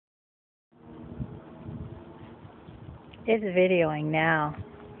It's videoing now.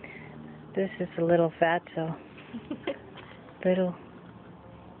 This is a little fatso. Little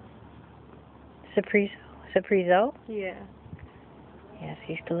Suprezio? Yeah. Yes,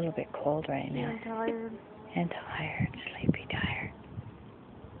 he's a little bit cold right now. I'm tired. And tired, sleepy tired.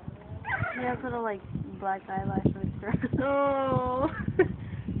 He has little, like, black eyelashes. Oh. He's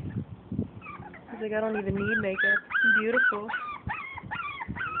like, I don't even need makeup. Beautiful.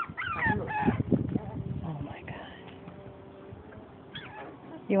 Oh my god.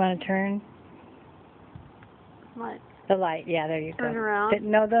 You want to turn? What? The light, yeah, there you Turn go. around?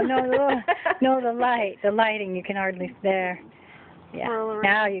 No, the light. The lighting, you can hardly, there. Yeah,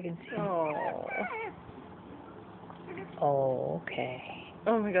 now you can see. Oh. Oh, okay.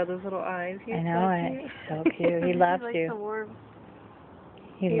 Oh my god, those little eyes. He's I know so it. cute. He's so cute. He loves likes you. The warmth.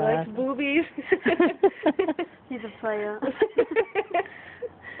 He likes loves boobies. He's a player.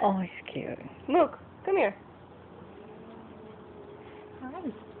 Oh, he's cute. Look, come here.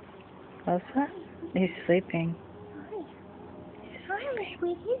 Hi. Closer? He's sleeping. Hi,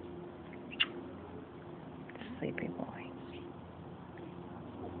 sweetie. Sleepy boy.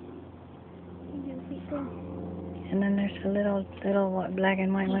 And then there's a little what, black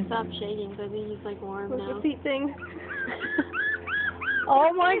and white one. Stop shaking, so I think he's like warm now. What's the feet thing?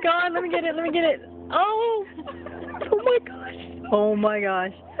 Oh my god, let me get it. Oh! Oh my gosh. Oh my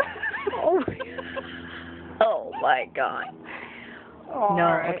gosh. Oh my gosh. Oh my god. No,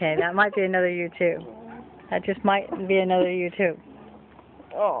 Right. okay, that might be another YouTube. That just might be another YouTube.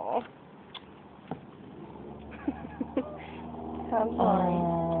 Oh. I'm sorry.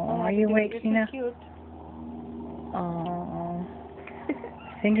 Oh, are you waking up? Cute. Oh.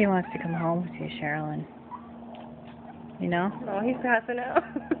 I think he wants to come home with you, Sherilyn. You know? Oh, he's passing out.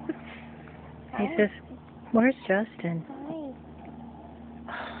 He says, where's Justin?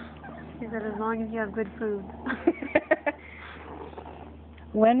 He said, as long as you have good food.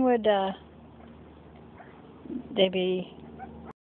 When would they be